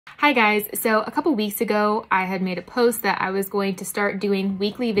Hi guys, so a couple weeks ago I had made a post that I was going to start doing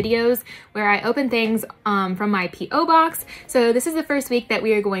weekly videos where I open things from my P.O Box. So this is the first week that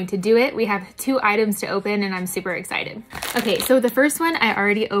we are going to do it. We have 2 items to open and I'm super excited. Okay, so the first one I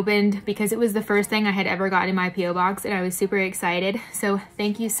already opened because it was the first thing I had ever gotten in my P.O Box and I was super excited. So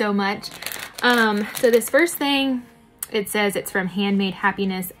thank you so much. So this first thing, it says it's from Handmade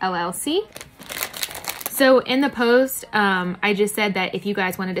Happiness LLC. So in the post, I just said that if you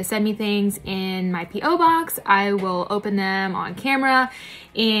guys wanted to send me things in my P.O. box, I will open them on camera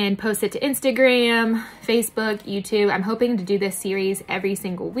and post it to Instagram, Facebook, YouTube. I'm hoping to do this series every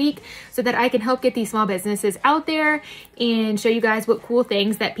single week so that I can help get these small businesses out there and show you guys what cool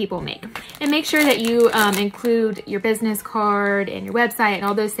things that people make. And make sure that you include your business card and your website and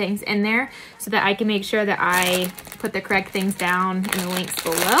all those things in there so that I can make sure that I put the correct things down in the links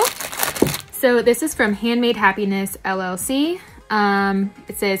below. So this is from Handmade Happiness LLC.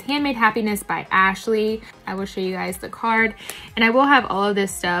 It says Handmade Happiness by Ashley. I will show you guys the card and I will have all of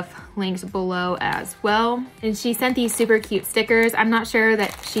this stuff linked below as well. And she sent these super cute stickers. I'm not sure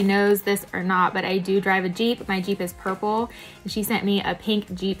that she knows this or not, but I do drive a Jeep. My Jeep is purple and she sent me a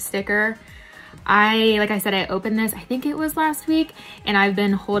pink Jeep sticker. Like I said, I opened this, I think it was last week, and I've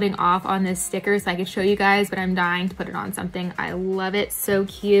been holding off on this sticker so I could show you guys, but I'm dying to put it on something. I love it, so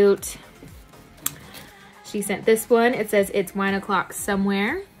cute. She sent this one. It says it's wine o'clock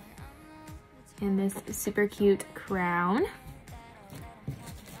somewhere. And this super cute crown.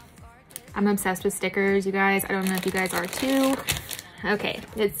 I'm obsessed with stickers, you guys. I don't know if you guys are too. Okay,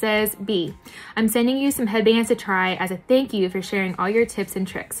 it says B. I'm sending you some headbands to try as a thank you for sharing all your tips and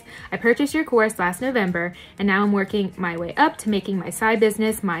tricks. I purchased your course last November and now I'm working my way up to making my side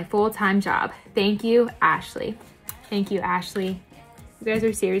business my full-time job. Thank you, Ashley. Thank you, Ashley. You guys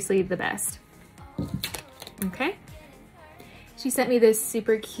are seriously the best. Okay, she sent me this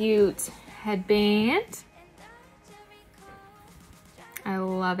super cute headband. I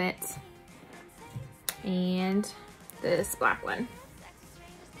love it. And this black one.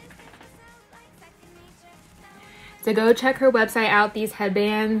 So go check her website out. These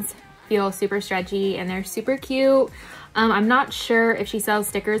headbands feel super stretchy and they're super cute. I'm not sure if she sells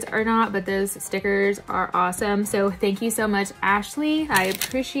stickers or not, but those stickers are awesome. So thank you so much, Ashley. I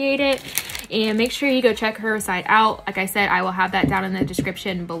appreciate it. And make sure you go check her site out. Like I said, I will have that down in the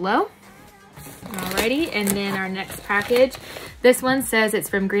description below. Alrighty, and then our next package. This one says it's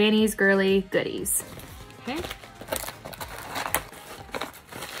from Granny's Girly Goodies. Okay.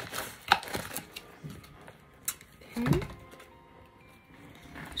 Okay.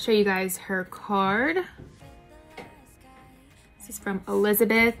 Show you guys her card. This is from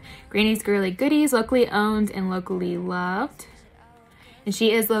Elizabeth. Granny's Girly Goodies, locally owned and locally loved. And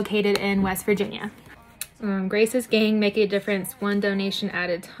she is located in West Virginia. Grace's gang, make a difference, one donation at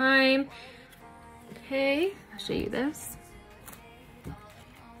a time. Okay, I'll show you this.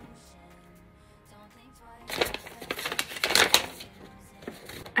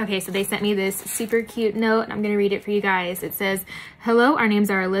 Okay, so they sent me this super cute note. I'm gonna read it for you guys. It says, hello, our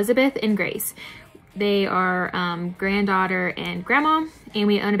names are Elizabeth and Grace. They are granddaughter and grandma, and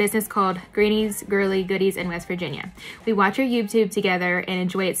we own a business called Granny's Girly Goodies in West Virginia. We watch your YouTube together and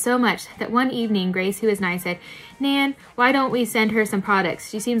enjoy it so much that one evening, Grace, who is 9, said, Nan, why don't we send her some products?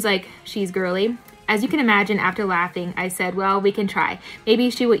 She seems like she's girly. As you can imagine, after laughing, I said, well, we can try. Maybe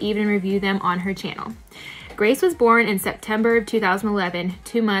she will even review them on her channel. Grace was born in September of 2011,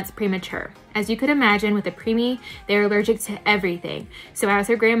 2 months premature. As you could imagine, with a preemie, they're allergic to everything. So as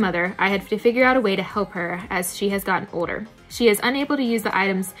her grandmother, I had to figure out a way to help her as she has gotten older. She is unable to use the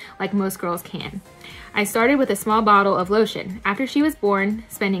items like most girls can. I started with a small bottle of lotion. After she was born,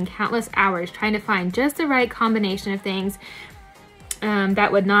 spending countless hours trying to find just the right combination of things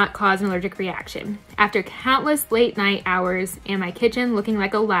that would not cause an allergic reaction. After countless late night hours and my kitchen looking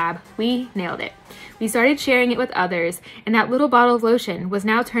like a lab, we nailed it. We started sharing it with others, and that little bottle of lotion was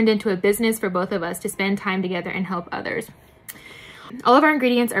now turned into a business for both of us to spend time together and help others. All of our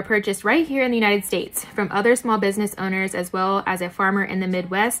ingredients are purchased right here in the United States from other small business owners as well as a farmer in the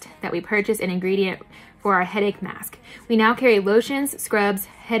Midwest that we purchase an ingredient for our headache mask. We now carry lotions, scrubs,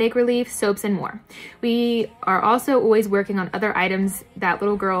 headache relief, soaps, and more. We are also always working on other items that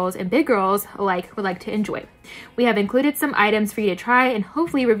little girls and big girls alike would like to enjoy. We have included some items for you to try and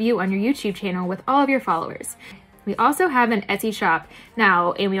hopefully review on your YouTube channel with all of your followers. We also have an Etsy shop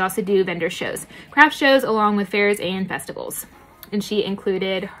now, and we also do vendor shows, craft shows, along with fairs and festivals. And she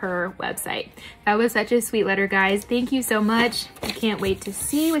included her website. That was such a sweet letter, guys. Thank you so much. I can't wait to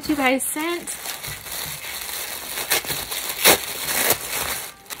see what you guys sent.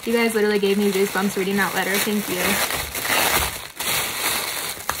 You guys literally gave me goosebumps reading that letter. Thank you.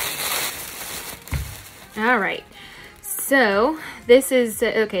 All right. So this is,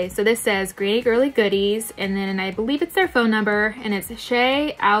 okay, so this says Granny Girly Goodies, and then I believe it's their phone number, and it's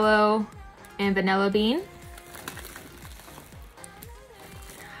Shea, Aloe, and Vanilla Bean.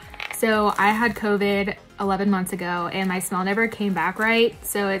 So I had COVID 11 months ago, and my smell never came back right,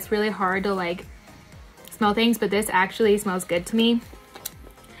 so it's really hard to like smell things, but this actually smells good to me.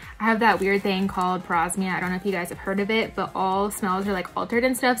 I have that weird thing called parosmia. I don't know if you guys have heard of it, but all smells are like altered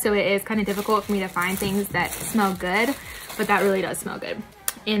and stuff, so it is kind of difficult for me to find things that smell good, but that really does smell good.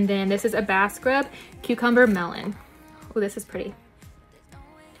 And then this is a bath scrub, Cucumber Melon. Oh, this is pretty.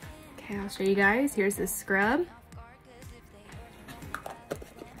 Okay, I'll show you guys. Here's the scrub.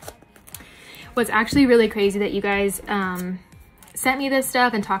 What's actually really crazy that you guys sent me this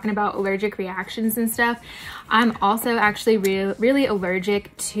stuff and talking about allergic reactions and stuff. I'm also actually really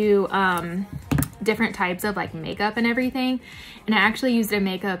allergic to different types of like makeup and everything. And I actually used a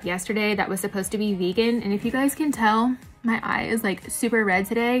makeup yesterday that was supposed to be vegan. And if you guys can tell, my eye is like super red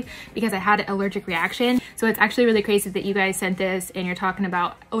today because I had an allergic reaction. So it's actually really crazy that you guys sent this and you're talking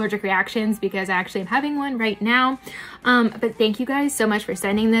about allergic reactions because I actually am having one right now. But thank you guys so much for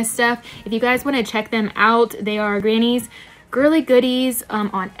sending this stuff. If you guys want to check them out, they are Granny's Girly Goodies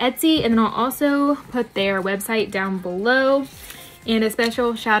on Etsy, and then I'll also put their website down below. And a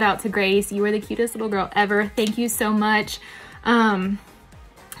special shout out to Grace. You are the cutest little girl ever. Thank you so much.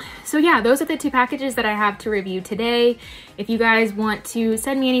 So yeah, those are the 2 packages that I have to review today. If you guys want to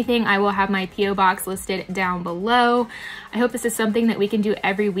send me anything, I will have my P.O. Box listed down below. I hope this is something that we can do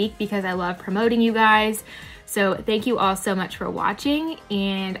every week because I love promoting you guys. So thank you all so much for watching,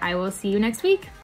 and I will see you next week.